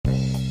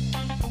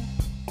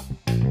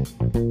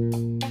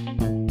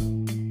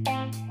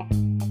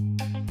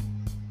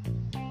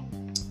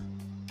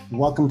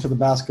Welcome to the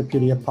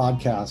Baskipedia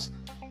podcast.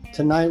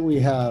 Tonight we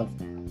have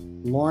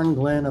Lauren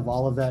Glenn of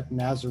Olivet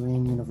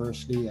Nazarene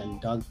University and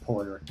Doug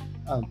Porter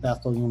of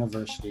Bethel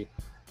University.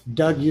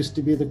 Doug used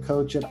to be the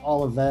coach at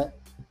Olivet,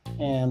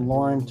 and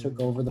Lauren took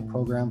over the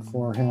program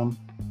for him,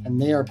 and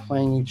they are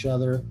playing each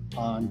other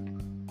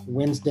on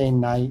Wednesday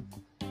night,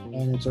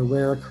 and it's a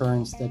rare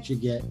occurrence that you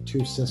get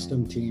two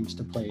system teams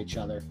to play each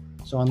other.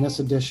 So on this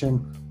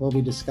edition, we'll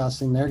be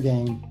discussing their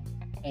game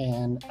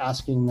and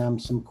asking them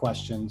some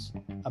questions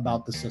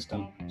about the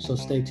system. So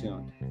stay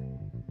tuned.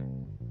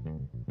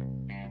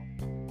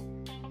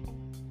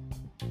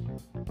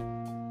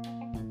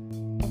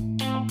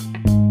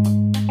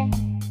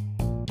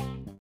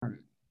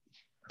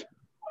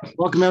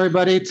 Welcome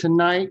everybody.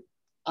 Tonight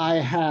I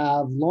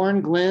have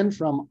Lauren Glenn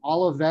from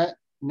Olivet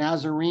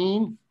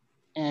Nazarene,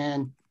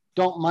 and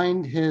don't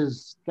mind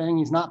his thing.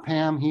 He's not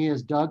Pam. He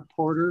is Doug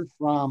Porter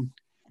from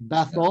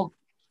Bethel.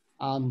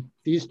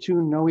 These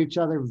two know each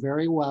other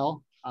very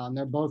well.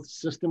 They're both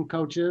system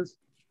coaches.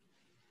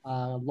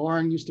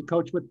 Lauren used to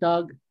coach with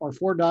Doug or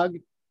for Doug,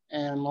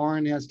 and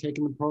Lauren has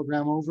taken the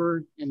program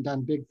over and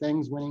done big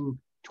things, winning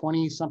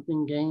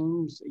 20-something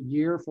games a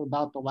year for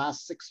about the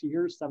last 7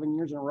 years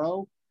in a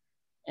row.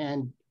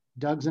 And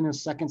Doug's in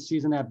his second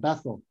season at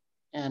Bethel.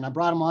 And I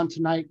brought him on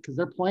tonight because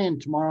they're playing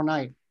tomorrow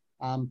night.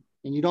 And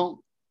you don't,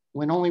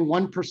 when only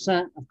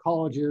 1% of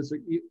colleges, or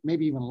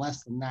maybe even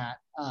less than that,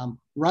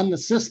 run the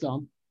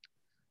system,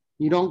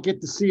 you don't get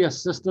to see a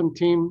system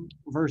team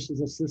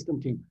versus a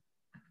system team.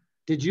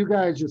 Did you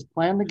guys just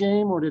plan the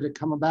game, or did it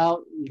come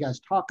about? You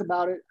guys talk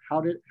about it? How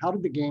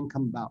did the game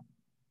come about?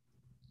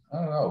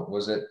 I don't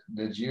know.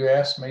 Did you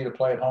ask me to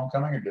play at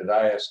homecoming, or did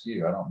I ask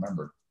you? I don't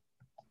remember.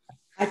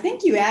 I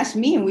think you asked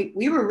me, and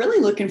we were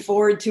really looking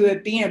forward to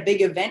it being a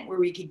big event where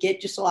we could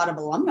get just a lot of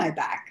alumni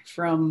back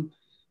from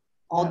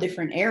all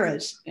different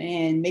eras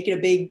and make it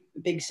a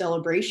big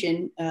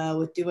celebration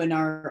with doing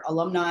our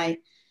alumni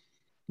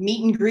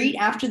meet and greet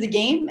after the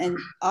game. And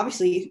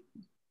obviously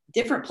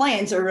different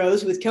plans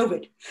arose with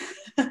COVID.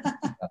 It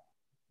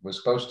was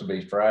supposed to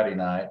be Friday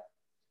night.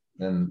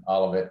 Then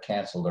Olivet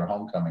canceled their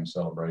homecoming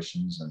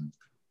celebrations. And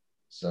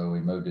so we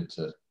moved it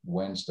to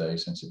Wednesday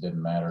since it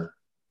didn't matter.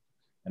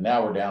 And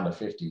now we're down to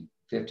 50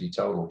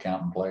 total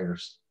counting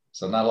players.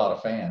 So not a lot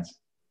of fans.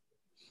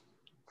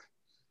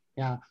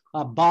 Yeah.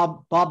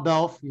 Bob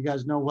Belf, you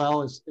guys know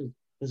well, is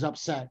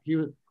upset. He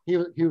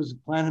was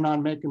planning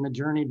on making the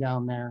journey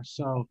down there.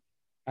 So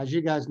as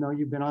you guys know,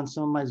 you've been on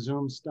some of my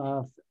Zoom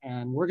stuff,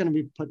 and we're going to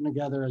be putting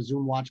together a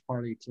Zoom watch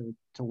party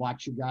to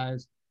watch you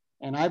guys.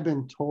 And I've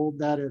been told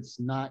that it's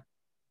not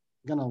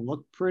going to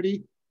look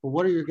pretty, but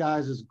what are your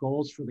guys'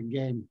 goals for the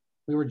game?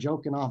 We were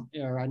joking off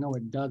air. I know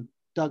what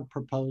Doug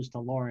proposed to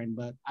Lauren,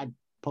 but I'd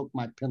poke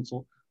my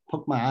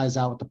eyes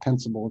out with the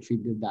pencil if he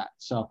did that.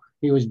 So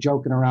he was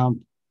joking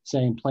around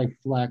saying play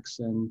flex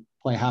and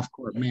play half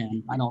court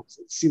man. I don't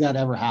see that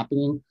ever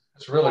happening.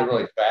 It's really,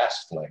 really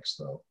fast flex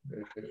though.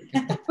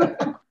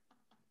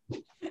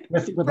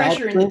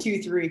 Pressure in the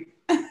 2-3.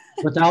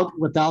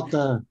 without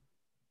the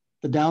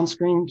down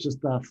screen, just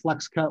the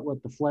flex cut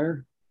with the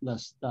flare,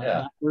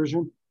 that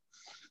version.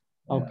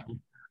 Okay.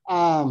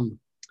 Yeah.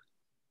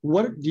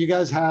 What do you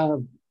guys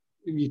have?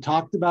 You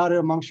talked about it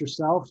amongst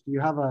yourselves. Do you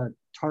have a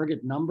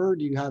target number?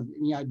 Do you have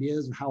any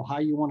ideas of how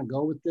high you want to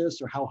go with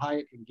this, or how high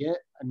it can get?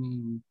 I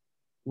mean,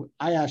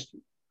 I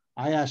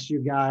asked you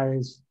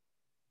guys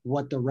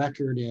what the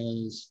record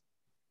is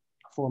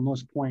for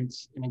most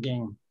points in a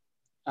game.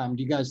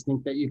 Do you guys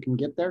think that you can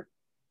get there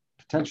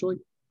potentially?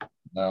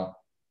 No.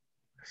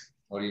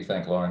 What do you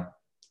think, Lauren?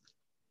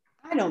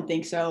 I don't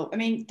think so. I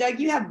mean, Doug,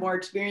 you have more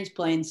experience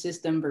playing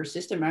system versus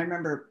system. I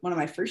remember one of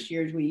my first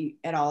years we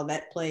at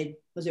Olivet played,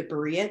 was it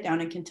Berea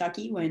down in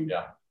Kentucky when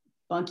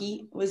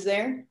Bunky was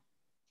there?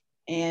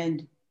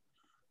 And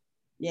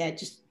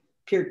just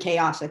pure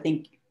chaos. I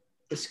think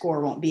the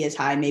score won't be as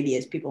high maybe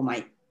as people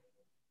might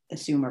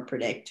assume or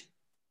predict.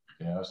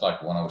 Yeah, it was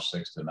like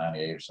 106 to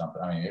 98 or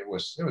something. I mean, it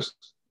was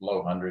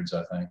low hundreds,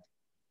 I think.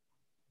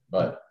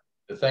 But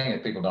the thing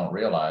that people don't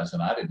realize,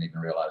 and I didn't even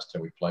realize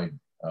till we played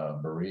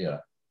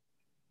Berea,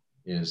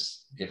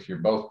 is if you're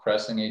both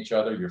pressing each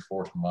other, you're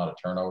forcing a lot of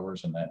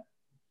turnovers, and that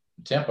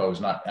tempo is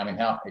not, I mean,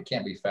 it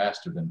can't be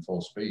faster than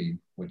full speed,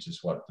 which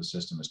is what the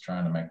system is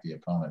trying to make the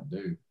opponent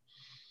do.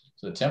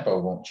 So the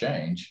tempo won't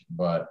change,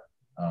 but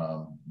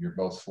you're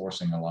both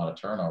forcing a lot of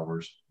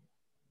turnovers.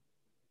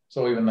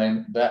 So even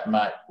then, that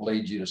might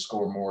lead you to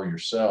score more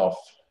yourself.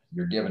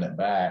 You're giving it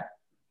back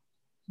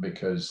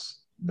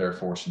because they're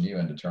forcing you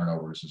into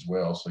turnovers as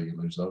well. So you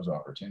lose those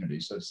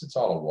opportunities. So it's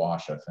all a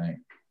wash, I think.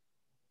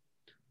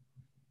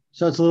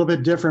 So it's a little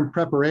bit different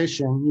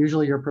preparation.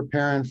 Usually you're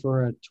preparing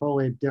for a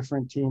totally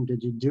different team.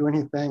 Did you do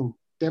anything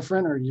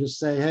different, or you just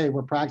say, hey,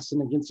 we're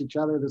practicing against each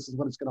other, this is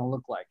what it's going to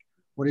look like?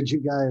 What did you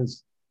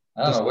guys?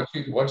 I don't know.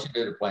 What you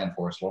did to plan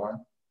for us, Lauren?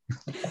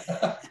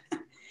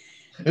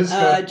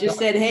 Just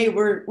said, hey,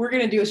 we're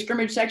going to do a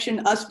scrimmage section,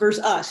 us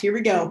versus us. Here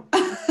we go.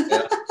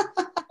 Yeah.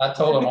 I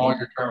told them all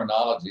your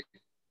terminology.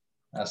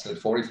 I said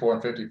 44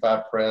 and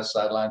 55 press,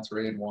 sideline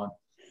 3 and 1.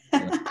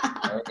 There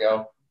we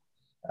go.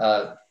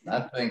 I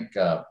think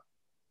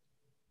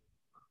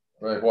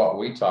really what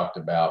we talked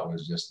about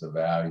was just the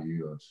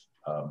value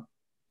of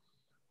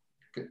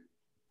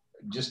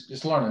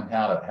just learning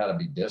how to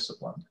be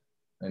disciplined.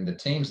 And the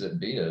teams that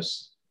beat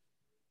us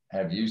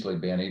have usually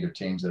been either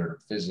teams that are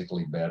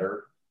physically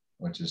better,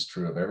 which is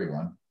true of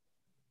everyone,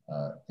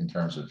 in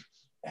terms of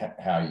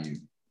how you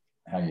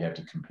have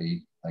to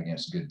compete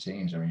against good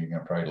teams. I mean, you're going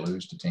to probably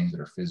lose to teams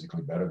that are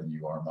physically better than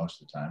you are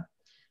most of the time.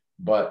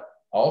 But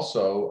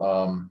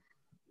also,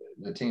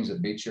 the teams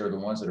that beat you are the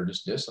ones that are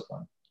just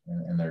disciplined,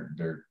 and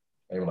they're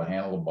able to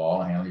handle the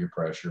ball and handle your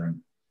pressure and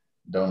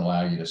don't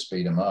allow you to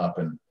speed them up.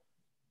 And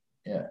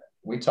yeah,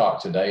 we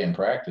talked today in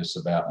practice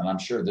about, and I'm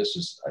sure it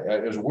was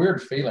a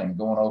weird feeling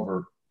going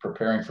over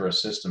preparing for a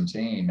system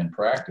team in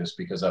practice,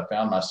 because I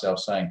found myself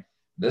saying,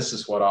 this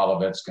is what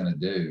Olivet's going to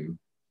do.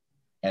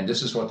 And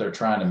this is what they're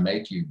trying to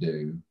make you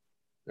do.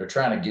 They're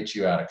trying to get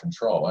you out of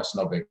control. That's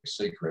no big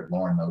secret.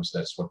 Lauren knows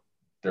that's what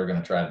they're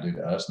going to try to do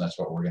to us, and that's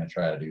what we're going to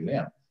try to do to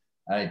them.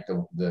 I think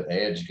the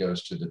edge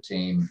goes to the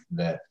team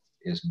that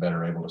is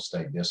better able to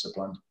stay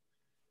disciplined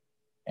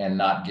and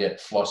not get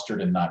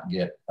flustered and not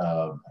get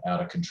out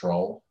of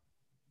control,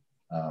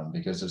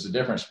 because there's a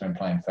difference between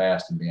playing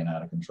fast and being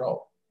out of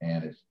control.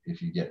 And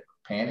if you get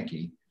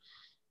panicky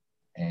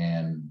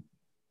and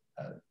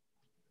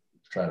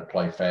try to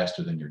play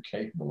faster than you're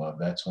capable of,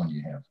 that's when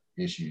you have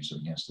issues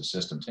against the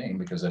system team,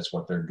 because that's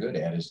what they're good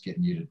at, is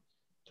getting you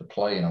to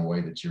play in a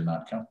way that you're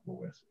not comfortable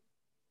with.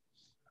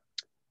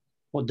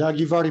 Well, Doug,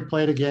 you've already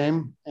played a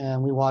game,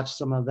 and we watched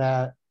some of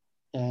that.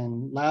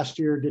 And last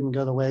year didn't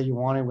go the way you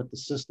wanted with the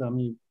system.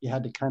 You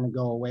had to kind of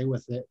go away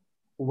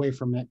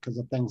from it because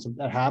of things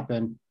that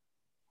happened.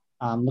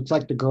 Looks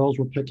like the girls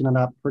were picking it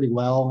up pretty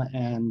well,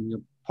 and your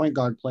point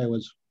guard play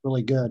was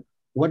really good.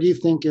 What do you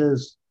think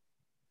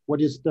what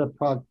is the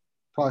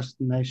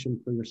procrastination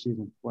for your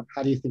season?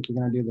 How do you think you're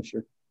going to do this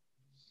year?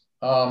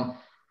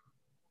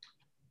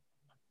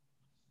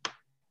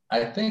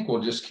 I think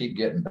we'll just keep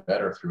getting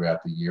better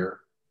throughout the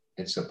year.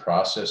 It's a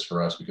process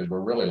for us because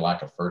we're really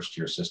like a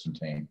first-year system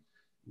team.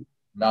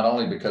 Not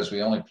only because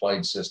we only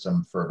played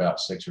system for about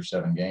 6 or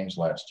 7 games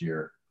last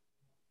year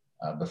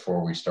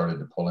before we started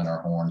to pull in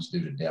our horns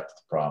due to depth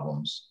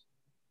problems,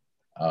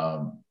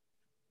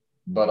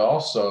 but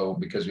also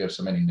because we have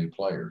so many new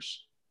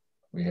players.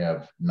 We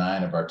have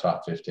 9 of our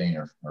top 15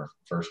 are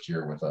first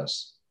year with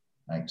us.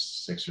 I think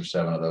 6 or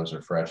 7 of those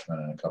are freshmen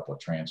and a couple of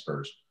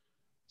transfers.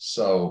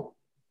 So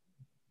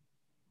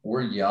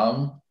we're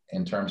young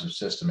in terms of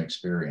system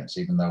experience.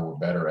 Even though we're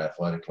better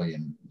athletically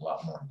and a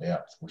lot more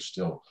depth, we're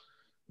still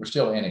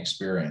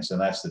inexperienced. And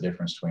that's the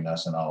difference between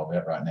us and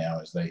Olivet right now,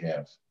 is they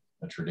have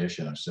a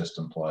tradition of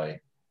system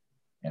play,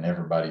 and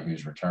everybody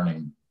who's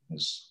returning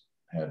has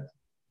had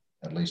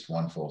at least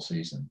 1 full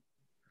season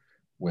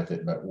with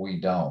it, but we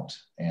don't.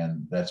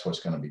 And that's what's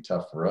going to be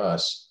tough for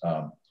us.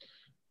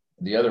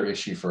 The other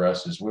issue for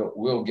us is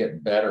we'll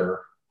get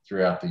better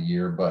throughout the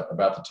year, but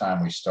about the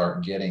time we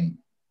start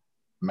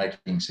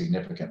making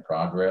significant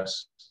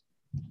progress,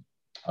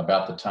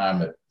 about the time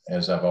that,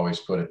 as I've always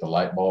put it, the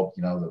light bulb,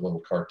 the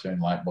little cartoon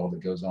light bulb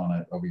that goes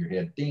on over your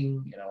head,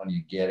 ding, when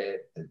you get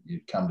it, you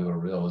come to a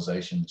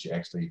realization that you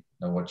actually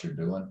know what you're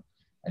doing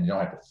and you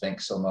don't have to think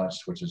so much,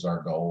 which is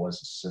our goal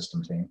as a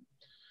system team.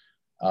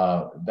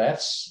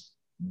 That's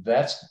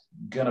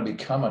going to be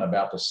coming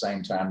about the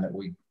same time that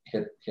we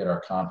hit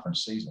our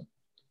conference season.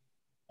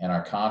 And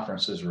our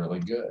conference is really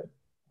good.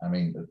 I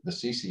mean, the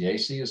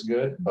CCAC is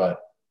good,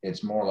 but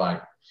it's more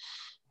like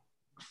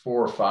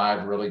 4 or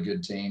 5 really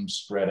good teams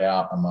spread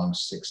out among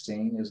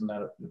 16. Isn't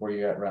that where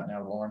you're at right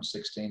now, Lauren?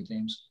 16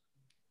 teams?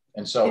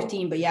 And so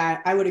 15, but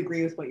yeah, I would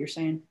agree with what you're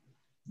saying.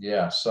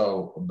 Yeah.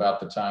 So about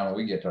the time when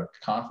we get to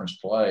conference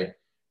play,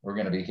 we're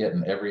going to be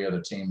hitting every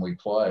other team we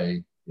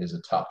play is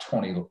a top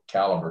 20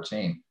 caliber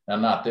team. Now,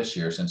 not this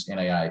year since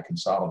NAI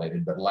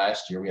consolidated, but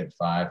last year we had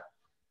 5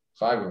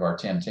 of our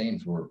 10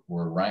 teams were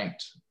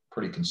ranked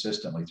pretty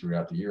consistently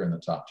throughout the year in the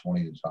top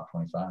 20 to top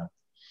 25.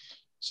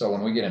 So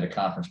when we get into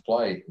conference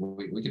play,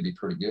 we could be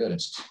pretty good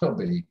and still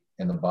be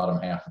in the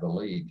bottom half of the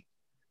league.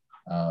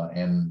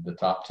 And the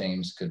top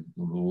teams could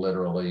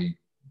literally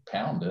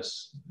pound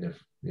us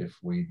if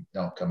we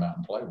don't come out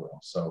and play well.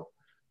 So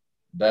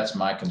that's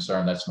my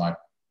concern. That's my,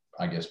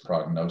 I guess,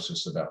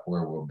 prognosis about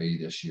where we'll be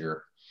this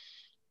year.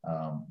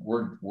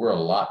 We're a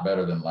lot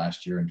better than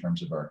last year in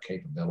terms of our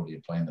capability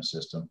of playing the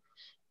system,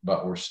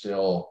 but we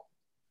still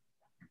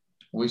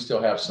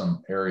have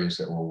some areas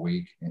that we're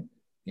weak in.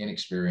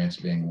 Inexperience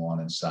being one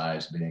and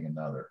size being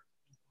another.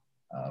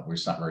 We're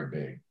just not very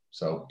big.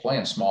 So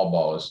playing small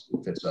ball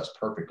fits us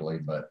perfectly,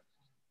 but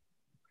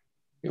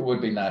it would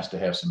be nice to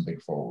have some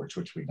big forwards,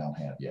 which we don't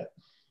have yet.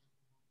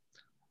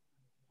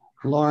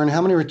 Lauren,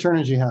 how many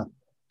returners do you have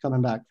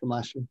coming back from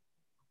last year?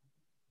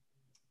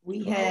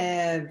 We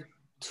have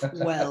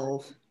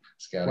 12.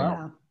 Scouting.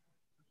 Wow.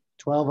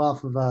 12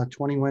 off of a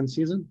 20-win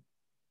season?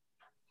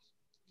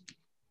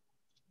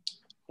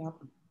 Yep.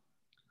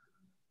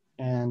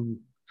 And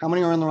how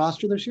many are on the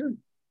roster this year?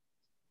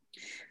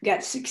 We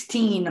got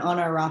 16 on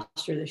our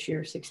roster this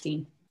year,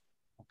 16.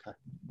 Okay.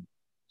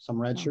 Some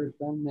red shirts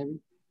then, maybe?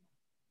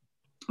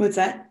 What's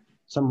that?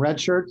 Some red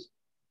shirts?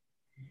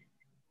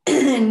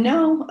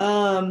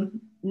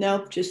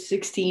 No, just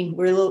 16.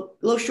 We're a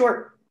little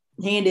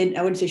short-handed.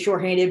 I wouldn't say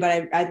short-handed,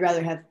 but I'd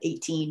rather have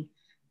 18.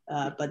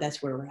 But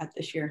that's where we're at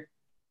this year.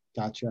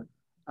 Gotcha.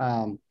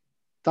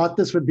 Thought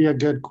this would be a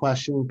good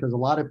question because a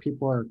lot of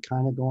people are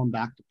kind of going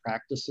back to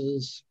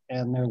practices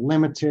and they're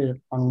limited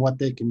on what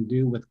they can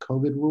do with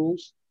COVID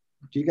rules.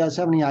 Do you guys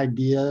have any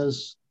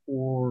ideas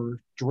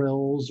or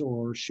drills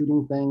or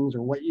shooting things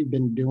or what you've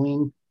been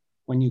doing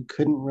when you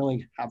couldn't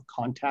really have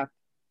contact?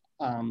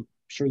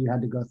 Sure you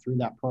had to go through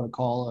that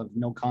protocol of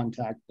no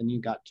contact, then you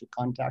got to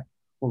contact,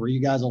 or were you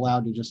guys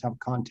allowed to just have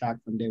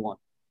contact from day one?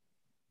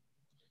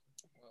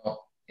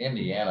 Well,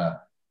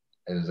 Indiana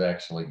has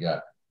actually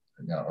got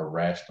a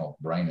rational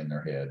brain in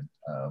their head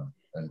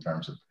in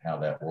terms of how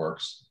that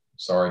works.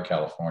 Sorry,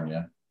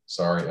 California.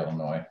 Sorry,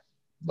 Illinois.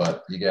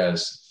 But you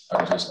guys,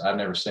 I've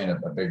never seen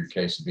a bigger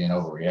case of being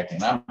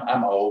overreacting.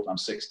 I'm old. I'm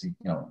 60.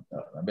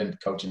 I've been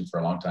coaching for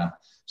a long time,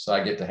 so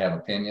I get to have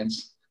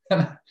opinions.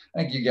 I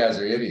think you guys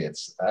are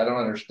idiots. I don't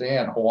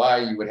understand why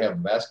you would have a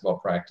basketball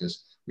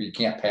practice where you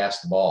can't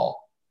pass the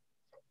ball.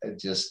 It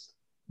just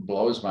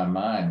blows my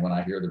mind when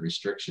I hear the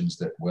restrictions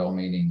that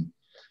well-meaning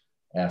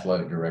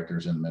athletic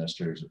directors and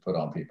administrators have put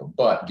on people.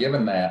 But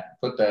given that,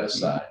 put that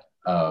aside,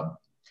 I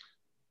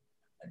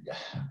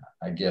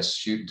guess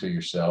shooting to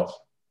yourself,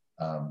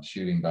 get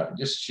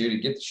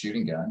the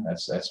shooting gun.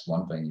 That's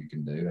one thing you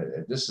can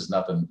do. This is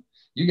nothing.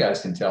 You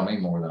guys can tell me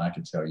more than I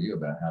can tell you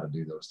about how to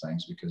do those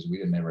things because we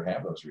didn't ever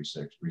have those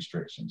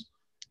restrictions.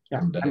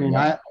 Yeah, I mean,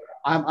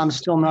 I'm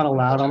still not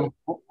allowed.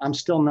 I'm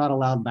still not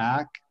allowed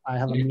back. I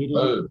have a meeting.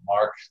 Move,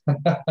 Mark.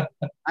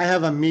 I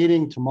have a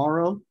meeting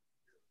tomorrow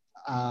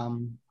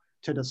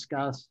to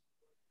discuss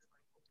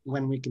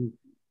when we can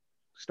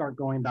start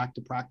going back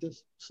to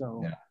practice.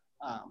 So, yeah.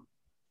 I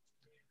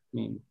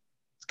mean,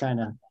 it's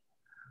kind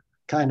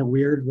of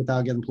weird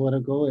without getting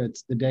political.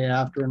 It's the day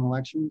after an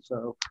election,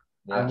 so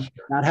sure.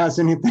 That has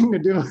anything to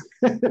do with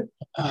it.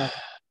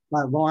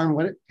 But Lauren,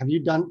 what have you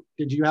done?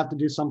 Did you have to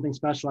do something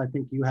special? I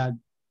think you had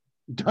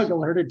Doug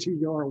alerted to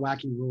your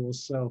wacky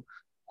rules. So,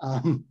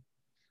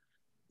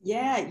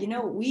 yeah,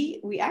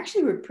 we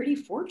actually were pretty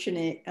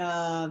fortunate.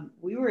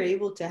 We were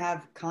able to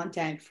have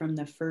contact from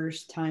the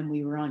first time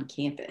we were on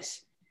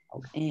campus.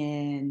 Okay.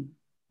 And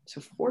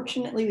so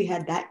fortunately we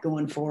had that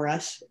going for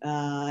us.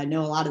 I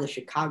know a lot of the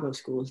Chicago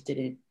schools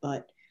didn't,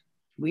 but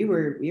we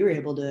were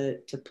able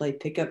to play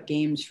pickup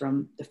games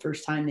from the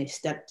first time they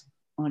stepped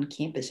on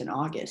campus in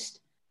August.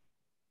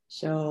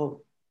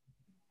 So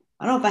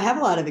I don't know if I have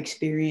a lot of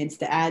experience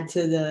to add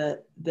to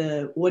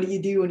the what do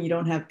you do when you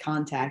don't have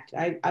contact.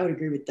 I would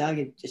agree with Doug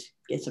and just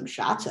get some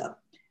shots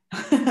up.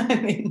 I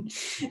mean,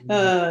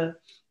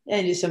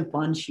 and just some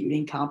fun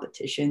shooting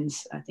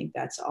competitions. I think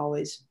that's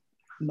always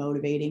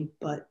motivating,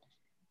 but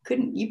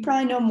you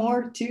probably know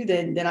more too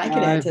than I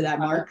could add to that,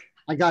 Mark.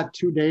 I got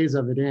 2 days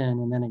of it in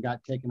and then it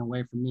got taken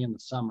away from me in the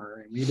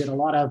summer. And we did a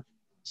lot of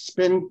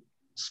spin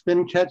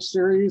catch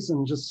series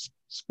and just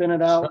spin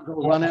it out, go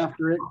run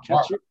after it,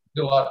 catch it.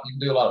 You can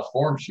do a lot of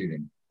form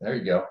shooting. There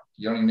you go.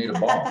 You don't even need a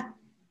ball.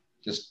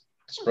 Just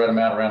spread them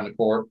out around the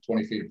court,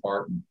 20 feet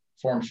apart, and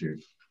form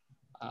shoot.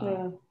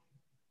 On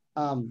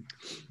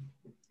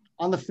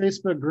the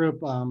Facebook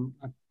group,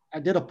 I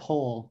did a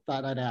poll.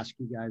 Thought I'd ask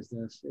you guys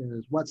this: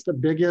 is what's the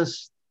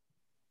biggest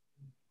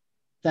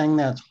thing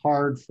that's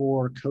hard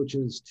for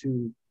coaches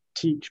to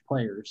teach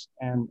players?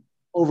 And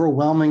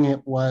overwhelming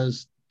it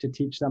was to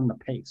teach them the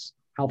pace,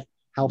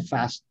 how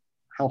fast,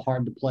 how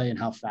hard to play, and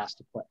how fast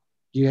to play.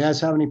 Do you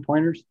guys have any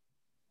pointers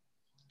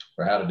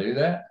for how to do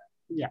that?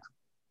 Yeah.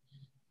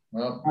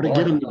 Well, how to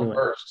get them to do it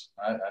first.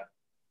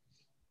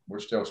 We're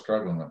still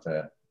struggling with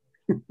that.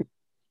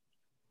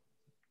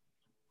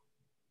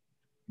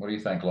 What do you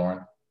think,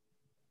 Lauren?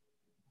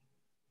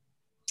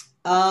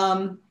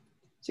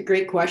 It's a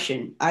great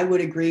question. I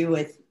would agree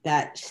with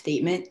that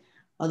statement.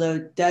 Although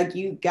Doug,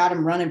 you got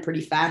them running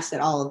pretty fast at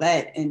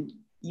Olivet, and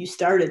you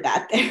started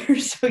that there,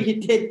 so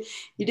you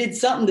did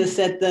something to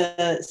set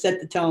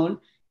the tone.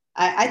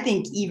 I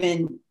think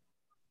even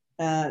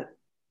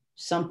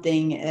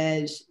something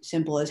as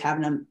simple as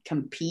having them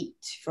compete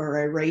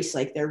for a race,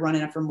 like they're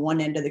running from one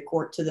end of the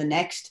court to the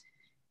next,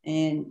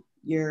 and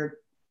you're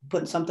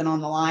putting something on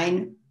the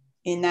line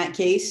in that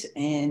case,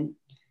 and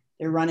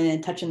they're running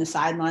and touching the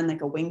sideline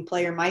like a wing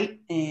player might,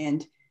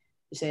 and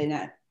you say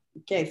that,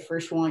 okay,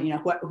 first one,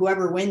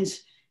 whoever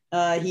wins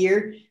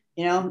here,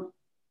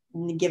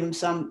 give them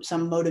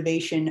some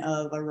motivation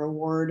of a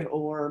reward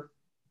or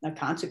a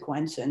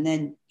consequence, and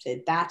then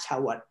say that's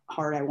how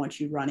hard I want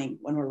you running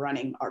when we're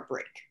running our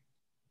break.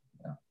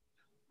 Yeah.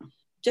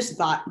 Just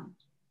thought,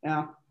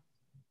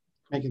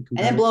 Make it and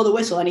then blow the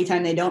whistle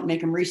anytime they don't,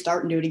 make them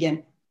restart and do it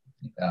again.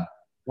 Yeah.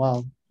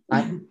 Well,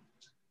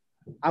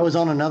 I was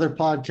on another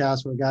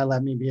podcast where a guy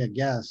let me be a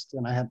guest,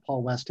 and I had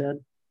Paul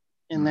Westhead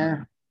in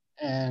there,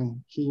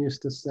 and he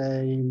used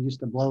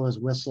to blow his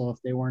whistle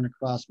if they weren't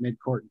across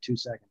midcourt in 2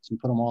 seconds and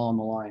put them all on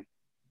the line.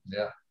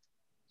 Yeah.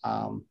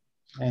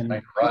 And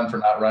make a run for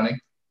not running.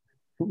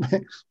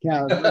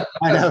 Yeah,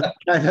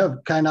 kind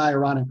of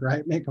ironic,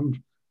 right? Make them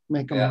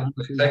yeah, run.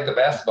 Take the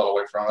basketball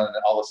away from it, and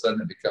all of a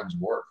sudden it becomes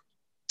work.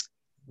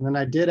 And then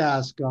I did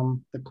ask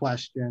him the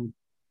question,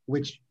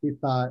 which he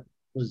thought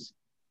was,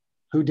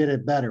 who did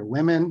it better,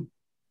 women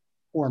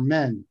or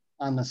men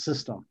on the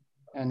system?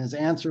 And his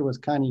answer was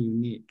kind of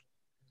unique.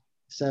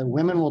 He said,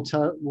 women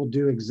will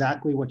do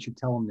exactly what you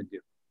tell them to do.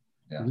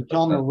 Yeah. If you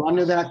tell them to run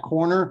to that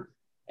corner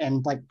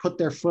and like put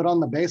their foot on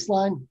the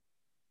baseline,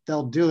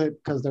 they'll do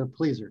it because they're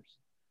pleasers.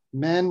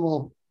 Men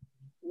will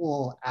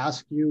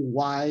ask you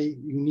why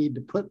you need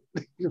to put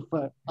your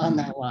foot on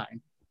that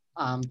line.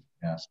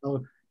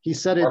 So he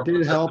said it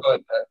did help.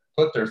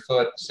 Put their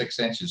foot 6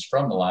 inches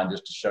from the line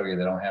just to show you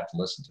they don't have to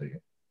listen to you.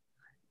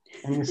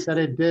 And he said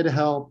it did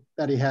help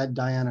that he had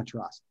Diana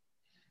Trust.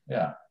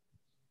 Yeah.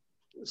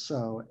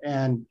 So,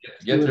 and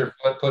get their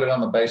foot, put it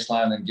on the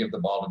baseline, and give the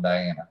ball to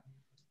Diana.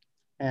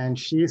 And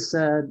she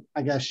said,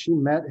 I guess she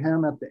met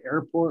him at the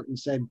airport and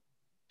said,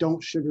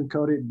 don't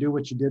sugarcoat it, do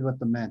what you did with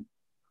the men.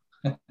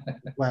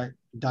 What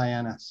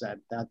Diana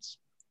said. That's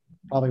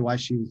probably why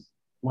she's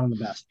one of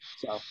the best.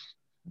 So,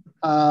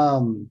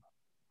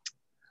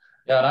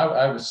 yeah, and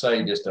I would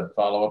say, just to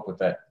follow up with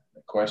that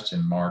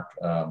question, Mark,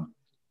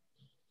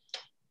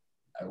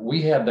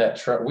 we had that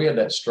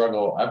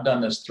struggle. I've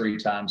done this 3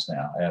 times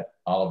now at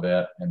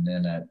Olivet, and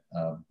then at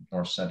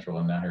North Central,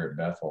 and now here at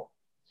Bethel.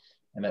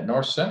 And at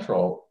North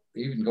Central,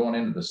 even going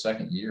into the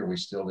second year, we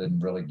still didn't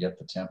really get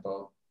the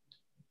tempo.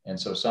 And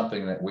so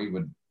something that we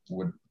would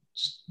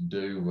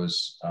do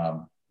was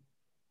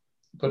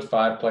put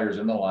 5 players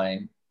in the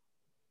lane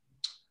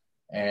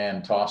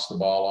and toss the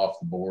ball off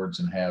the boards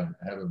and have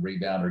a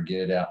rebounder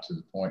get it out to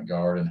the point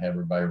guard and have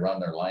everybody run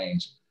their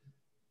lanes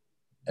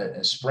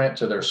and sprint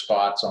to their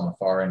spots on the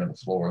far end of the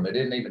floor. And they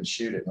didn't even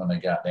shoot it when they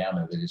got down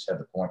there. They just had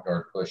the point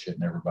guard push it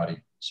and everybody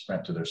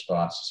sprint to their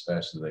spots as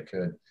fast as they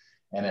could.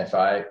 And if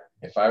I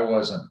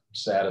wasn't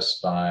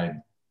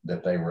satisfied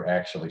that they were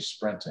actually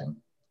sprinting,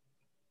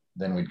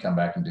 then we'd come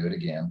back and do it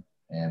again.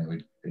 And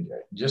we'd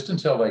just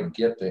until they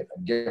get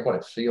what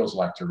it feels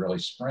like to really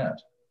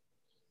sprint.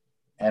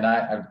 And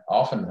I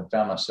often have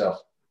found myself,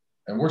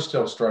 and we're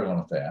still struggling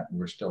with that.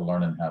 We're still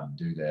learning how to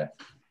do that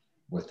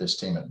with this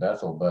team at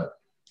Bethel. But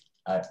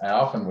I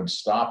often would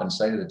stop and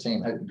say to the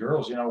team, hey,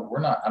 girls,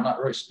 I'm not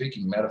really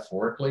speaking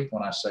metaphorically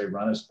when I say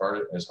run as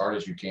hard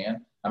as you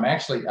can. I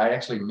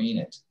actually mean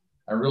it.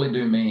 I really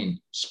do mean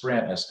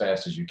sprint as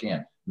fast as you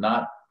can,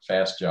 not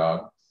fast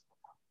jog.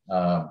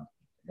 I'm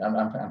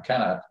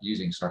kind of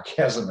using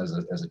sarcasm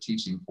as a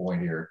teaching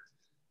point here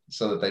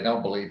so that they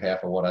don't believe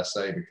half of what I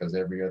say, because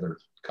every other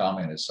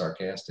comment is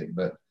sarcastic.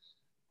 But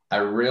I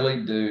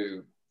really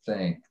do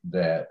think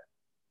that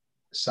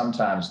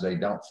sometimes they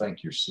don't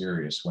think you're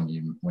serious when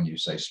you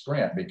say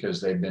sprint,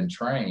 because they've been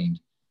trained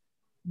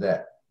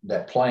that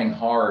playing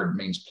hard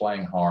means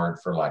playing hard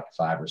for like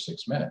 5 or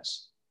 6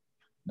 minutes.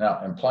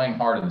 Now, and playing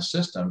hard in the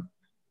system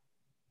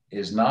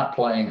is not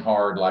playing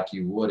hard like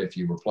you would if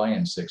you were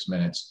playing 6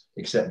 minutes,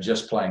 except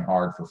just playing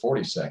hard for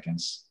 40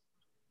 seconds.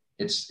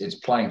 It's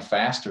playing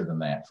faster than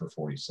that for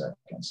 40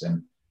 seconds.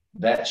 And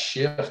that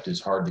shift is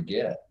hard to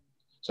get.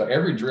 So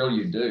every drill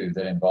you do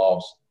that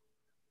involves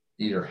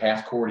either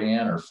half court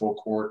in or full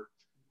court,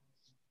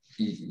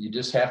 you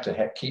just have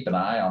to keep an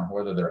eye on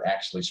whether they're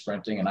actually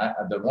sprinting. And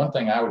the one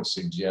thing I would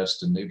suggest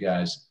to new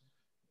guys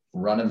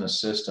running the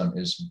system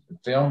is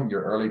film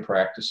your early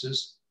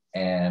practices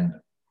and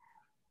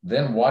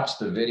then watch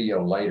the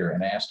video later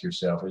and ask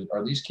yourself,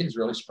 are these kids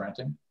really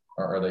sprinting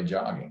or are they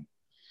jogging?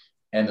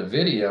 And the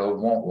video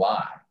won't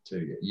lie to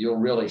you. You'll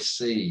really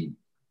see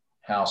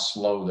how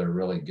slow they're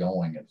really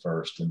going at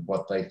first, and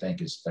what they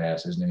think is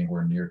fast isn't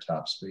anywhere near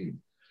top speed.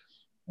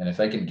 And if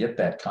they can get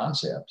that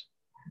concept,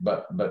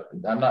 but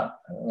I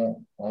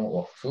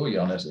won't fool you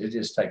on this. It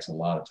just takes a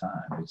lot of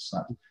time.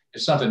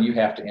 It's something you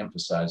have to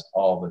emphasize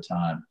all the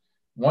time.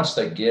 Once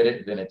they get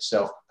it, then it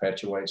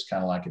self-perpetuates,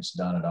 kind of like it's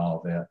done at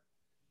Olivet.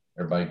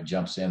 Everybody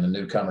jumps in, the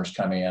newcomers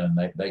come in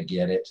and they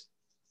get it.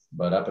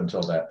 But up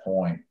until that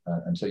point,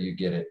 until you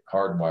get it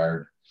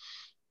hardwired,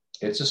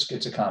 it's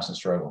a constant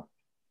struggle.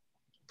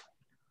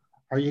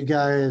 Are you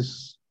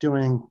guys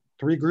doing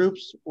 3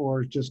 groups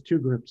or just 2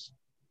 groups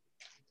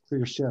for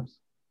your shifts?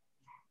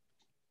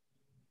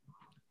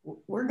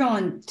 We're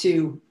going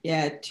to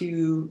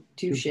two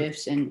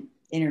shifts and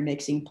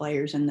intermixing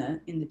players in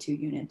the 2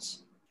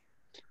 units.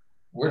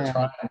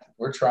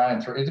 We're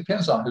trying through. It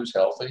depends on who's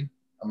healthy.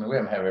 I mean, we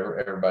haven't had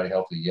everybody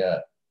healthy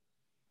yet.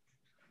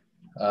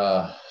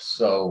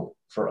 So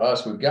for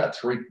us, we've got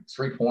three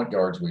point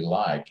guards we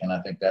like, and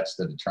I think that's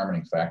the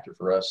determining factor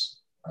for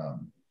us.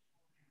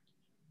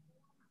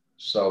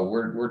 So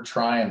we're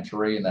trying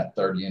 3, and that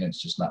 3rd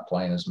unit's just not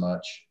playing as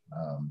much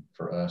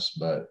for us.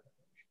 But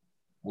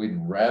we'd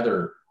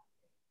rather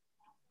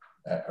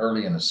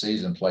early in the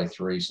season play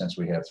 3, since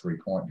we have 3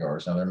 point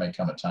guards. Now there may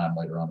come a time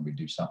later on we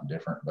do something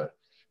different, but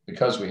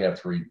because we have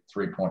three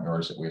point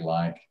guards that we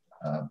like,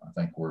 I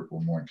think we're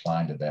more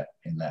inclined to that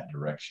in that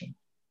direction.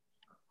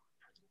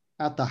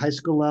 At the high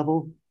school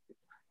level,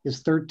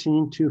 Is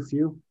 13 too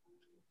few,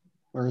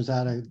 or is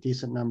that a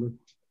decent number?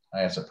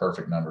 That's a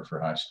perfect number for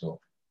high school.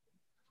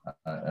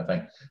 I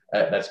think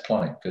that's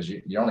plenty because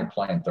you're only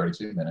playing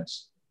 32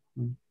 minutes.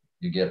 Mm-hmm.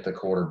 You get the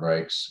quarter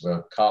breaks.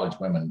 Well, college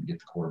women get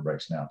the quarter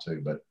breaks now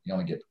too, but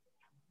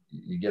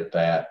you get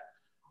that,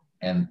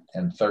 and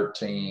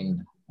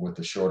 13 with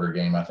the shorter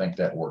game. I think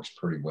that works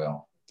pretty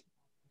well.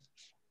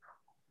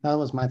 That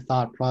was my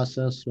thought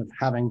process with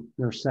having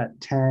your set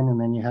 10,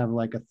 and then you have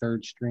like a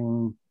third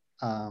string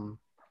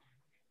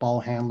ball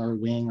handler,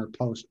 wing, or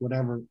post,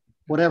 whatever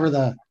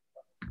the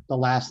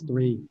last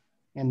three,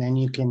 and then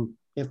you can,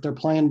 if they're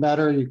playing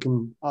better, you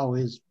can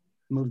always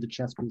move the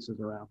chess pieces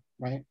around,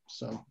 right?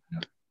 So,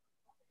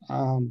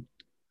 yeah.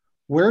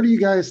 Where do you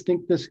guys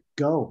think this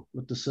go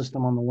with the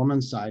system on the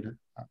women's side?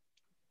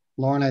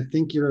 Lauren, I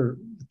think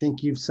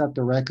you've set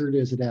the record.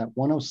 Is it at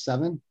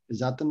 107? Is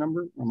that the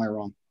number? Or am I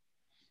wrong?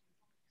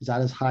 Is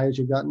that as high as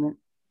you've gotten it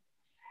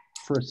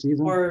for a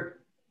season? Or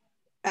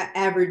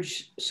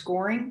average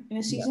scoring in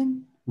a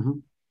season? Yeah.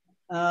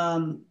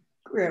 Mm-hmm.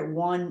 We're at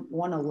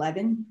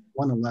 111.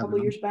 111. A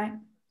couple years back.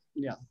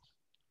 Yeah.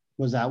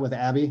 Was that with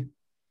Abby?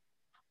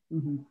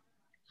 Mm-hmm.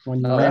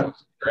 That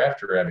was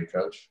after Abby,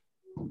 Coach.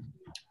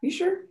 You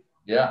sure?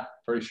 Yeah,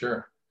 pretty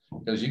sure.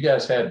 Because you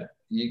guys had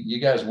you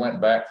guys went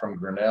back from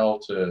Grinnell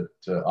to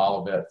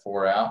Olivet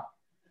 4 out,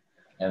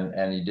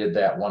 and you did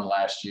that one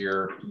last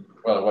year.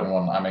 Well, it wasn't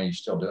one. I mean, you're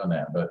still doing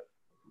that, but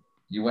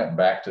you went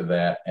back to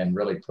that and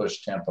really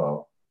pushed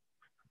tempo.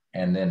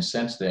 And then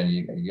since then,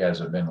 you guys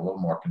have been a little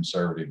more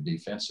conservative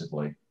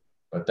defensively.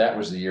 But that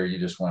was the year you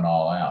just went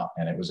all out,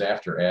 and it was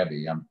after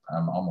Abby. I'm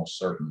almost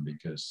certain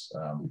because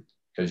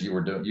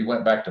you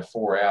went back to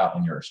 4 out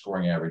and your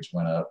scoring average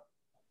went up.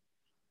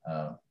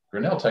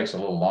 Grinnell takes a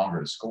little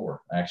longer to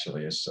score,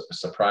 actually,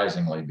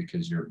 surprisingly,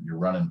 because you're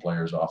running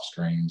players off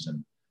screens,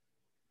 and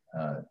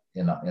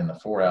in the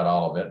 4 out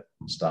Olivet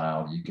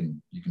style, you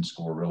can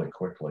score really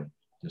quickly,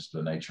 just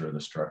the nature of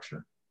the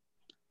structure.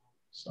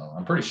 So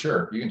I'm pretty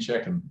sure. You can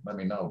check and let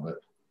me know, but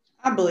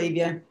I believe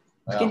you.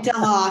 You can tell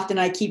how often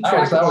I keep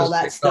track of all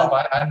that stuff.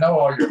 I know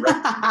all your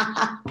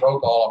records.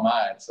 Broke all of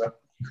mine, so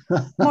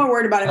I'm more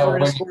worried about if we're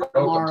going to score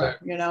tomorrow,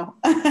 you know.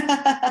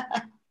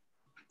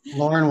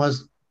 Lauren,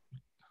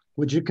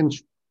 would you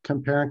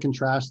compare and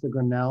contrast the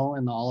Grinnell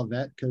and the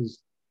Olivet?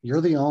 Because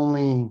you're the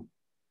only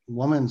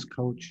women's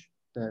coach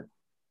that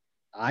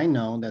I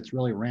know that's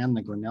really ran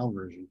the Grinnell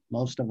version.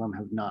 Most of them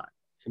have not.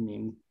 I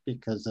mean,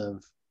 because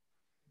of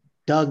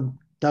Doug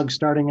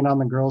starting it on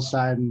the girls'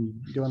 side and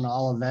doing the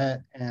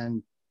Olivet,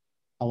 and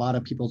a lot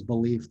of people's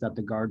belief that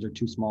the guards are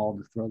too small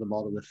to throw the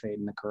ball to the fade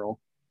and the curl.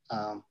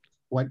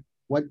 What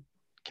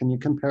can you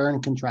compare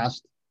and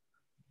contrast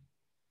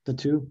the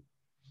two?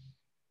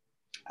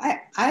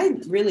 I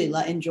really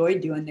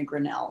enjoyed doing the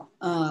Grinnell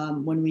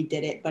when we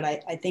did it, but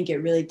I think it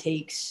really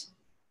takes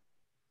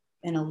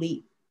an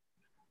elite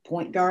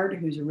point guard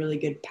who's a really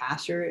good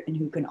passer and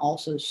who can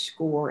also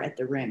score at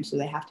the rim. So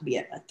they have to be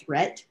a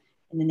threat,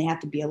 and then they have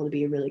to be able to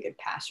be a really good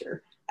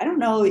passer. I don't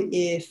know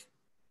if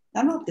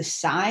the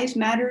size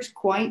matters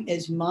quite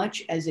as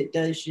much as it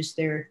does just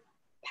their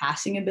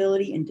passing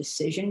ability and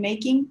decision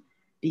making,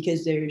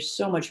 because there's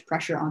so much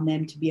pressure on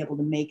them to be able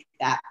to make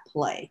that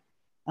play.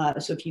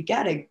 So if you've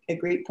got a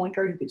great point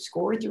guard who could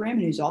score at the rim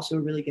and who's also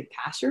a really good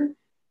passer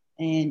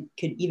and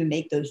could even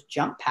make those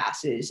jump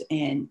passes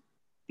and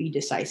be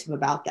decisive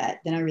about that,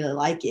 then I really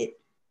like it.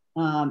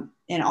 And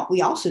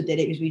we also did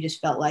it because we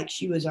just felt like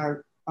she was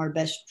our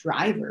best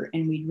driver,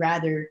 and we'd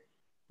rather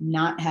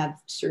not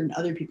have certain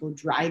other people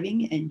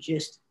driving and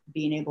just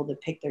being able to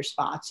pick their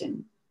spots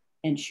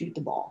and shoot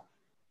the ball.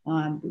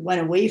 We went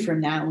away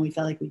from that when we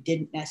felt like we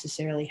didn't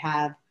necessarily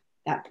have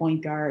that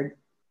point guard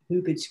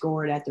who could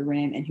score it at the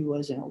rim and who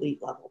was an elite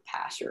level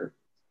passer.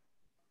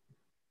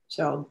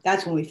 So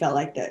that's when we felt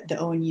like the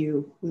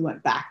ONU, we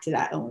went back to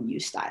that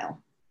ONU style.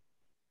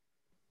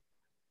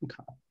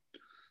 Okay.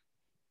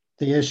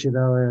 The issue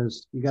though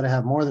is you got to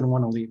have more than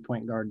one elite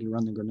point guard to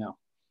run the Grinnell.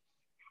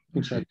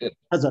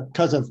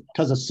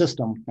 Because of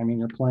system. I mean,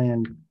 you're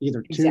playing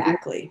either two,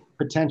 exactly,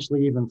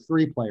 potentially even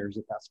 3 players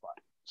at that spot.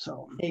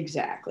 So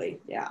exactly,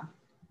 yeah.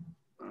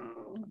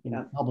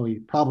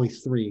 Probably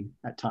 3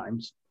 at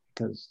times,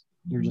 because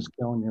you're just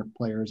killing your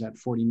players at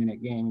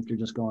 40-minute game if you're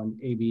just going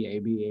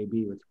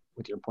AB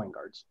with your point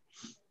guards.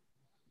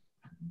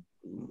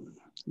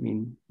 I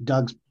mean,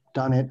 Doug's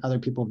done it. Other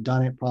people have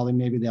done it. Probably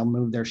maybe they'll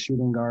move their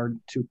shooting guard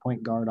to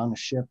point guard on a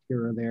shift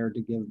here or there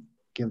to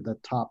give the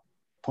top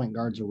point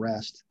guards a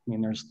rest. I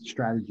mean, there's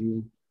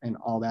strategy and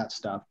all that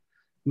stuff.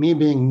 Me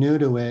being new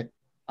to it,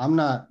 I'm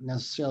not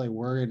necessarily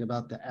worried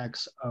about the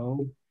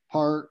XO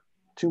part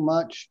too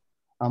much.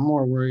 I'm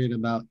more worried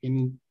about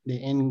the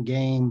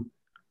in-game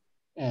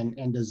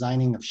and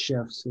designing of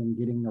shifts and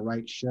getting the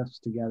right shifts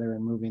together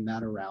and moving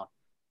that around.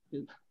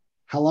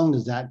 How long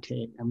does that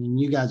take? I mean,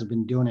 you guys have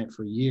been doing it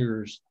for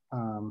years.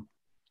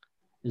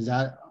 Is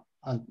that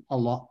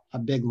a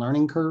big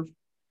learning curve?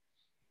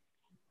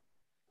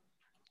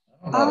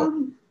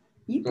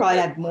 You probably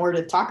have more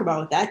to talk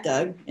about with that,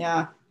 Doug.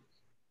 Yeah.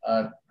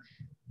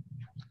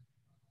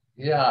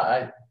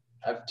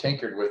 I've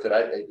tinkered with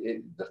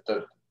it.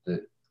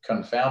 The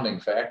confounding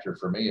factor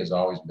for me has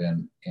always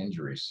been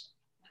injuries.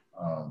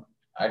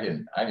 I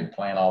can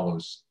plan all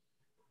those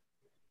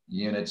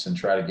units and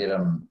try to get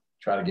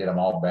them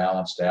all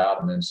balanced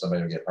out, and then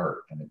somebody will get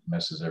hurt and it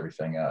messes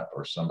everything up,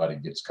 or somebody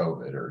gets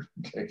COVID or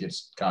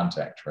gets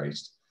contact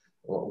traced.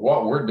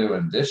 What we're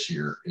doing this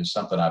year is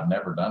something I've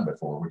never done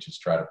before, which is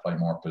try to play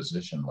more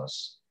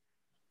positionless.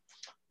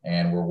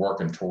 And we're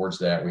working towards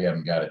that. We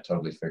haven't got it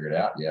totally figured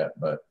out yet,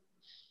 but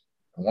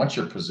once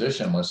you're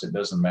positionless, it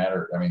doesn't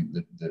matter. I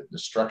mean, the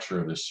structure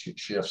of the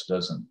shifts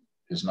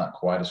is not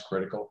quite as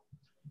critical.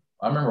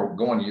 I remember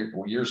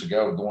years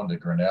ago going to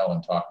Grinnell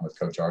and talking with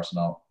Coach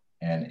Arsenault,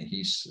 and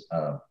he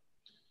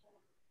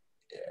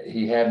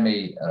had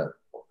me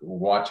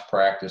watch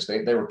practice.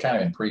 They were kind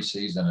of in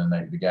preseason,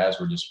 and the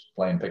guys were just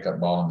playing pickup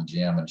ball in the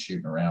gym and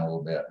shooting around a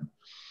little bit.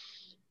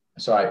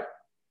 So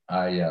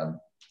I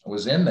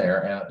was in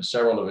there, and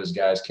several of his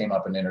guys came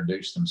up and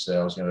introduced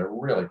themselves. You know, they're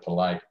really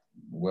polite,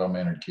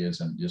 well-mannered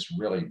kids and just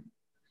really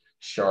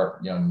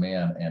sharp young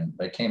men. And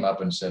they came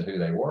up and said who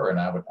they were. And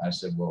I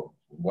said, well,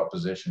 what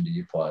position do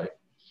you play?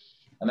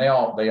 And they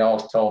all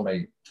told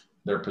me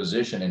their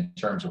position in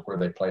terms of where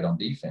they played on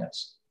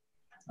defense.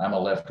 I'm a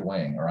left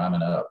wing, or I'm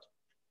an up,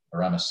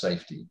 or I'm a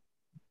safety.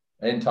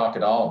 They didn't talk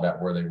at all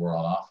about where they were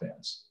on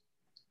offense.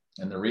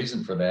 And the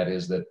reason for that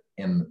is that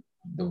in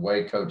the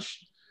way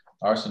Coach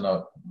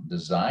Arsenault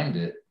designed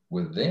it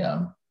with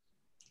them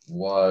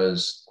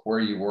was where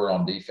you were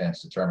on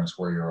defense determines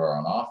where you are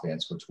on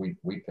offense, which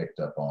we picked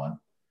up on.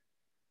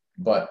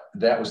 But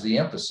that was the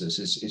emphasis.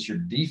 It's your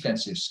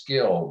defensive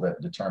skill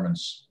that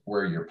determines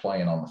where you're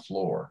playing on the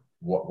floor.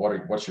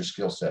 What's your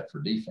skill set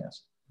for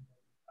defense?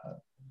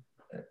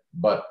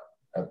 But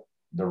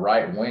the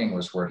right wing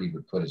was where he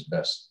would put his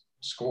best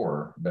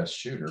scorer, best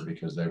shooter,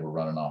 because they were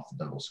running off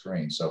the double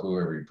screen. So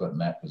whoever you put in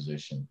that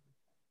position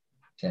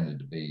tended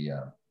to be,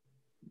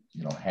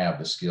 have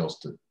the skills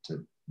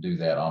to do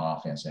that on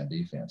offense and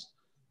defense.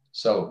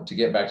 So to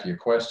get back to your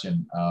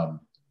question,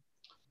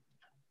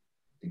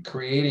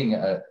 creating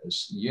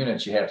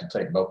units, you have to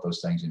take both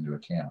those things into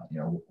account. You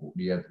know,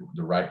 do you have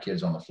the right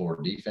kids on the floor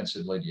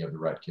defensively? Do you have the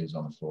right kids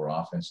on the floor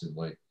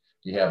offensively?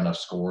 Do you have enough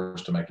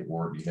scorers to make it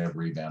work? Do you have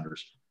rebounders?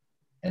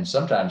 And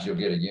sometimes you'll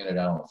get a unit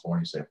out on the floor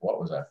and you say,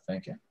 what was I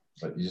thinking?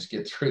 But you just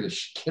get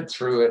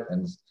through it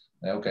and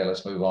okay,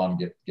 let's move on and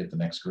get the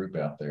next group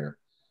out there.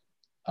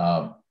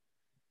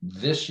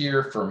 This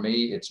year for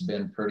me, it's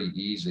been pretty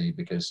easy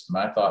because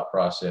my thought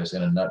process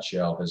in a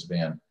nutshell has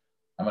been,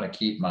 I'm going to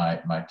keep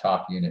my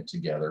top unit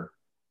together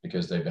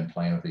because they've been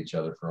playing with each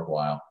other for a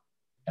while.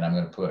 And I'm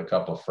going to put a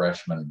couple of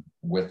freshmen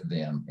with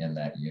them in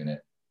that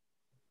unit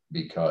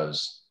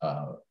because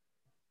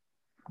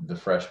the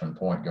freshman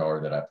point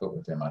guard that I put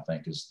with them, I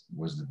think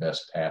was the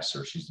best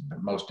passer. She's the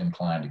most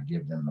inclined to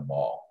give them the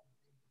ball.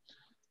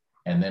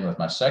 And then with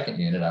my second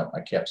unit,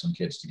 I kept some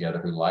kids together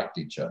who liked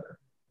each other.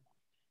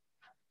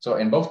 So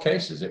in both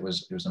cases, it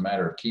was a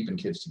matter of keeping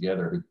kids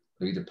together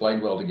who either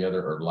played well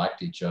together or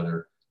liked each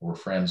other, or were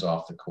friends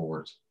off the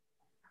court.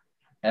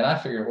 And I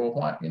figured, well,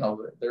 why? You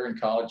know, they're in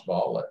college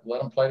ball.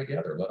 Let them play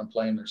together. Let them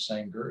play in their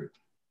same group.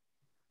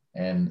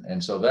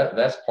 And so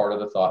that's part of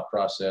the thought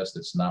process.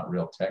 That's not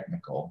real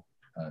technical.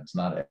 It's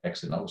not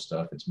X and O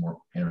stuff. It's more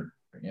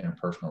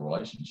interpersonal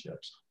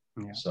relationships.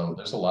 Yeah. So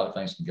there's a lot of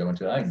things to go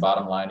into it. I think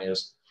bottom line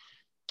is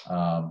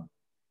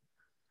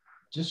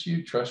just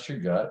you trust your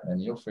gut and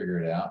you'll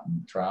figure it out,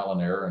 and trial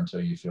and error until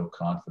you feel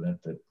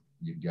confident that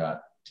you've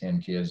got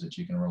 10 kids that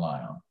you can rely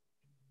on.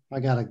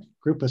 I got a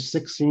group of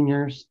 6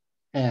 seniors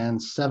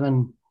and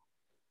 7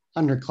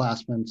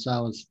 underclassmen. So I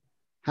was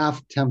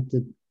half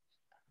tempted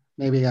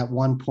maybe at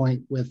one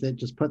point with it,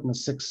 just putting the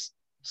six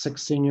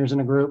seniors in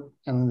a group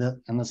and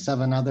the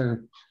 7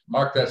 other.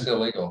 Mark, that's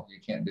illegal. You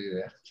can't do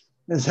that.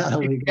 Is that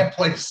illegal? You can't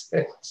play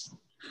 6.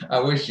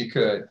 I wish you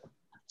could.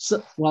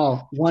 So,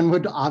 well, one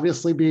would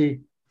obviously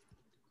be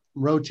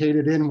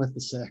rotated in with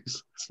the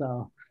 6.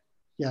 So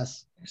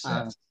yes,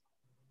 I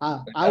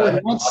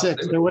would want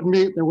 6. There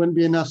wouldn't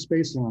be enough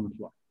spacing on the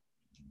floor.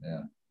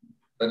 Yeah,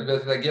 but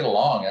if they get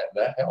along,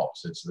 that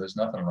helps. There's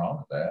nothing wrong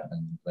with that,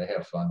 and they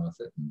have fun with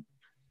it. And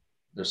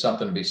there's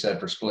something to be said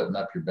for splitting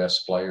up your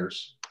best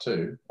players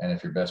too. And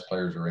if your best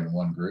players are in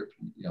one group,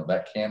 you know,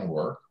 that can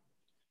work,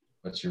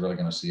 but you're really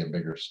going to see a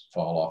bigger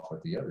fall off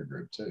with the other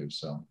group too.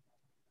 So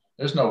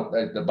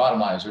the bottom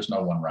line is there's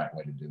no one right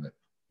way to do it.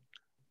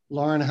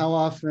 Lauren, how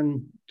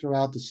often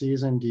throughout the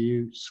season do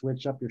you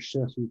switch up your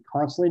shifts? Are you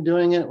constantly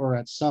doing it, or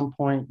at some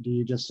point do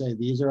you just say,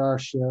 these are our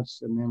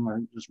shifts, and then we're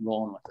just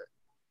rolling with it?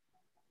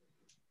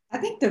 I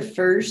think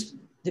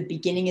the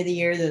beginning of the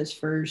year, those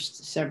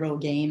first several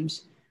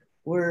games,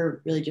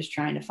 we're really just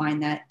trying to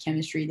find that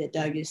chemistry that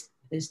Doug is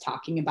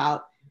talking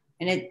about.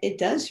 And it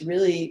does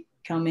really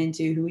come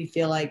into who we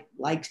feel like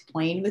likes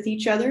playing with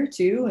each other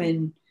too.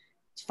 And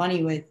it's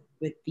funny with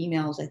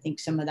females, I think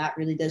some of that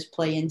really does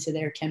play into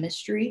their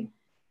chemistry.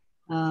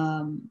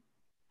 And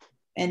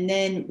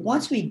then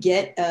once we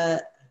get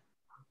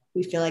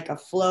we feel like a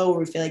flow, or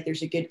we feel like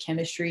there's a good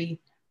chemistry,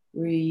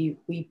 we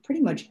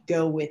pretty much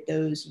go with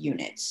those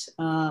units,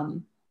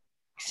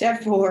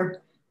 except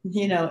for,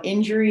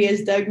 injury,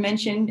 as Doug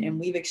mentioned, and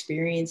we've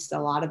experienced a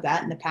lot of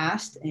that in the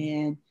past.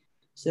 And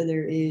so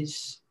there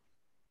is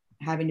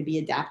having to be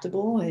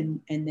adaptable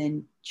and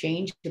then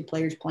change the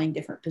players playing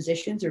different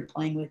positions or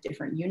playing with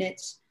different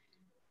units.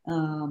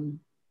 And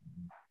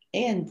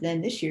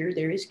then this year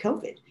there is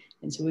COVID.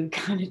 And so we've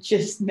kind of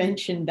just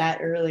mentioned that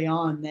early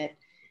on, that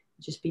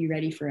just be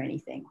ready for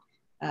anything.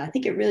 I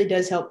think it really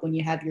does help when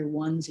you have your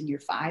 1s and your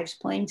 5s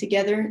playing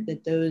together,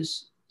 that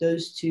those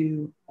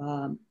two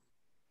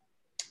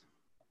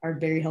are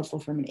very helpful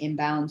from an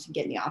inbounds and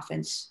getting the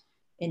offense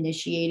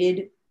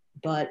initiated.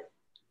 But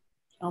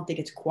I don't think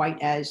it's quite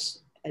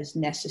as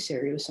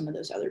necessary with some of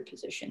those other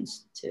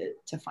positions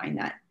to find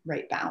that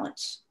right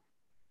balance.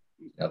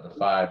 Yeah, the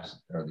 5s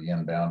are the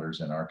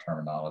inbounders in our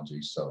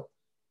terminology. So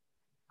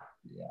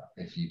yeah,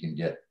 if you can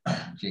get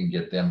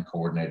them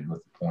coordinated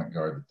with the point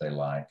guard that they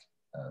like,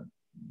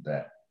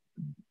 that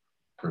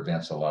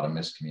prevents a lot of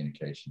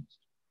miscommunications.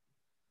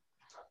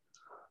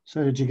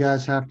 So did you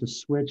guys have to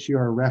switch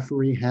your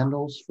referee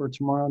handles for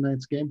tomorrow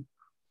night's game?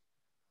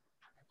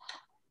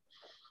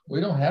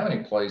 We don't have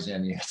any plays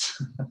in yet.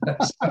 We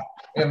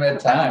haven't had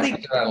time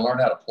to try to learn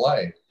how to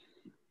play.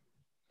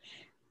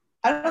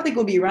 I don't think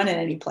we'll be running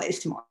any plays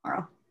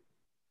tomorrow.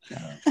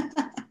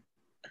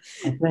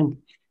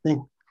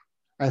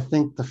 I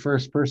think the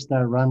first person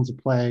that runs a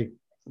play,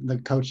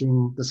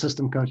 the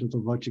system coaches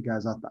will vote you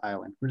guys off the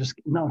island. Just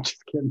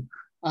kidding.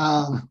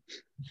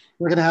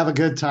 We're going to have a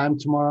good time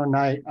tomorrow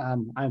night.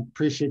 I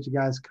appreciate you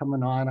guys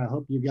coming on. I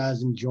hope you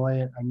guys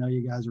enjoy it. I know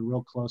you guys are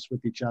real close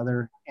with each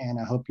other, and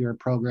I hope your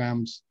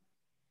programs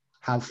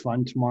have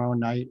fun tomorrow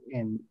night.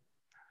 And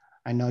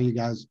I know you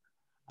guys,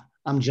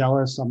 I'm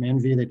jealous. I'm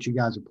envy that you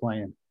guys are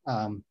playing.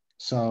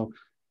 So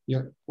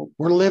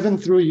we're living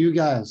through you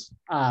guys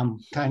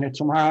kind of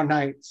tomorrow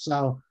night.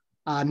 So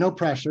no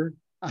pressure.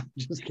 I'm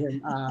just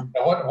kidding.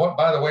 What?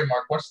 By the way,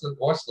 Mark, what's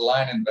the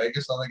line in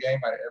Vegas on the game?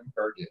 I haven't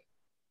heard yet.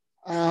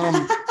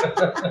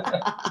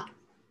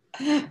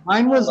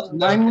 Mine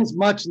was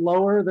much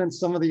lower than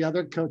some of the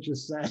other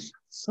coaches said.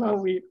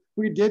 So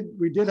we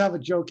did have a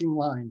joking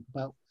line,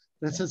 but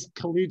this is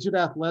collegiate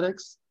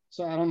athletics,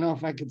 so I don't know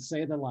if I could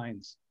say the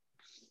lines.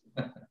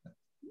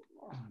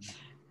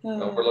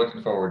 Well, we're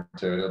looking forward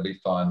to it. It'll be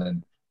fun,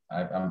 and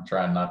I'm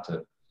trying not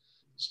to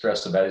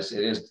stress about it.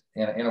 It is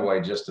in a way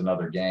just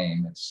another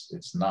game.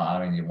 It's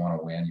not. I mean, you want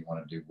to win, you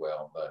want to do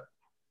well, but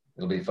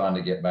it'll be fun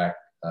to get back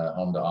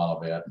home to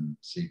Olivet and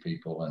see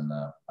people. And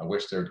I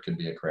wish there could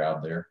be a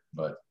crowd there,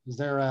 but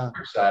we're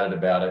excited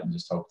about it and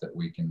just hope that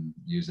we can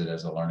use it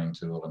as a learning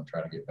tool and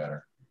try to get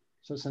better.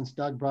 So since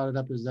Doug brought it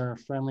up, is there a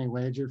friendly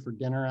wager for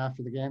dinner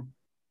after the game?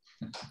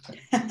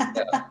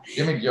 Yeah.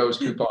 Jimmy Joe's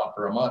coupon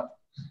for a month.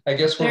 I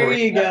guess there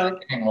you go,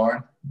 game,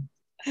 Lauren.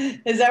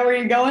 Is that where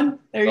you're going?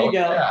 There you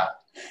go. Yeah.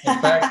 In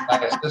fact,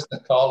 my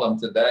assistant called him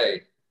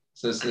today.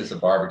 So this is a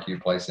barbecue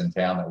place in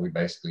town that we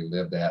basically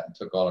lived at and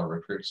took all our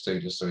recruits to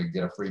just so we could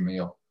get a free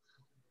meal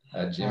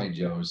at Jimmy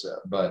Joe's.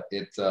 But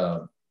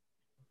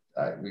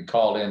we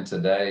called in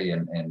today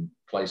and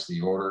placed the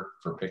order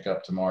for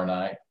pickup tomorrow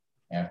night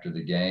after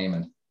the game.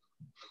 And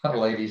a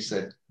lady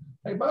said,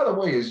 "Hey, by the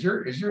way, is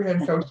your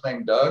head coach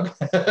named Doug?"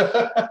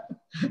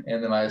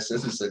 And then my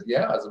assistant said,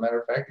 "Yeah, as a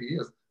matter of fact, he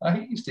is.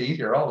 He used to eat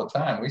here all the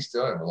time. We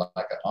still have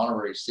like an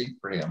honorary seat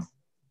for him."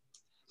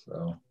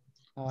 So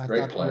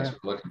great place.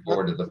 We're looking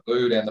forward to the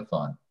food and the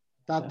fun.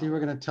 Thought you were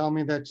going to tell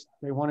me that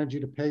they wanted you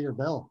to pay your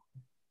bill.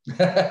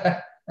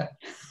 Yeah.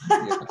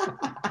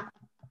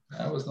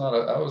 I was not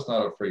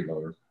a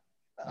freeloader.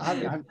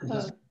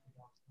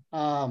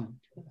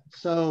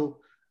 So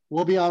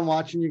we'll be on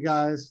watching you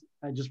guys.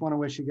 I just want to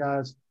wish you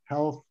guys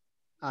health,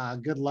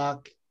 good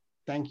luck.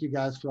 Thank you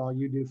guys for all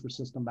you do for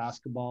system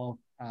basketball.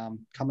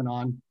 Coming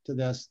on to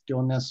this,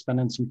 doing this,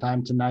 spending some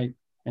time tonight.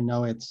 I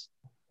know it's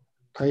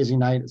crazy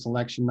night. It's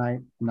election night.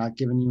 I'm not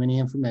giving you any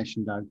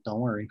information, Doug. Don't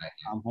worry.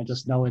 I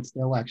just know it's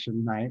the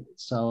election night.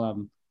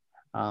 So,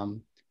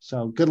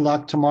 so good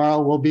luck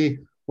tomorrow.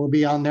 We'll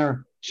be on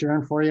there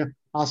cheering for you.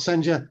 I'll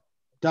send you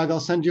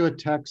a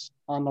text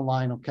on the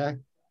line. Okay.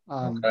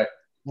 Okay.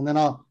 And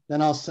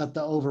then I'll set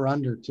the over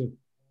under too.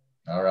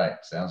 All right.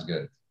 Sounds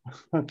good.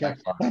 Okay.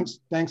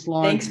 Thanks,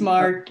 Lauren. Thanks,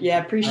 Mark.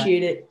 Yeah,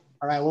 appreciate it.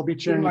 All right. We'll be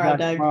cheering you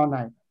guys tomorrow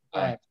night.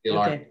 All right. See you,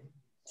 Lauren. Okay.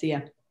 See ya.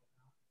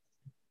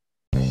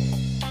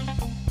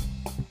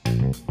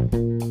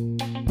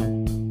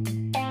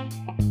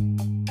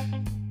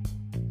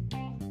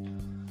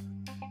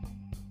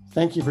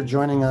 Thank you for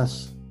joining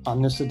us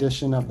on this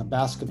edition of the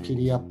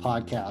Baskipedia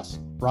podcast,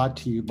 brought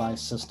to you by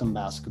System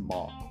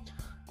Basketball.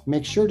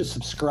 Make sure to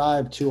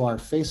subscribe to our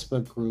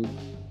Facebook group,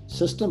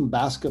 System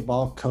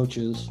Basketball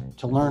Coaches,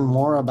 to learn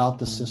more about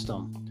the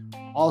system.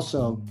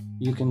 Also,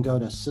 you can go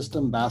to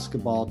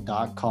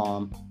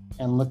systembasketball.com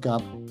and look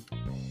up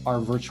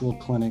our virtual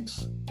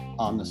clinics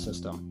on the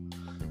system.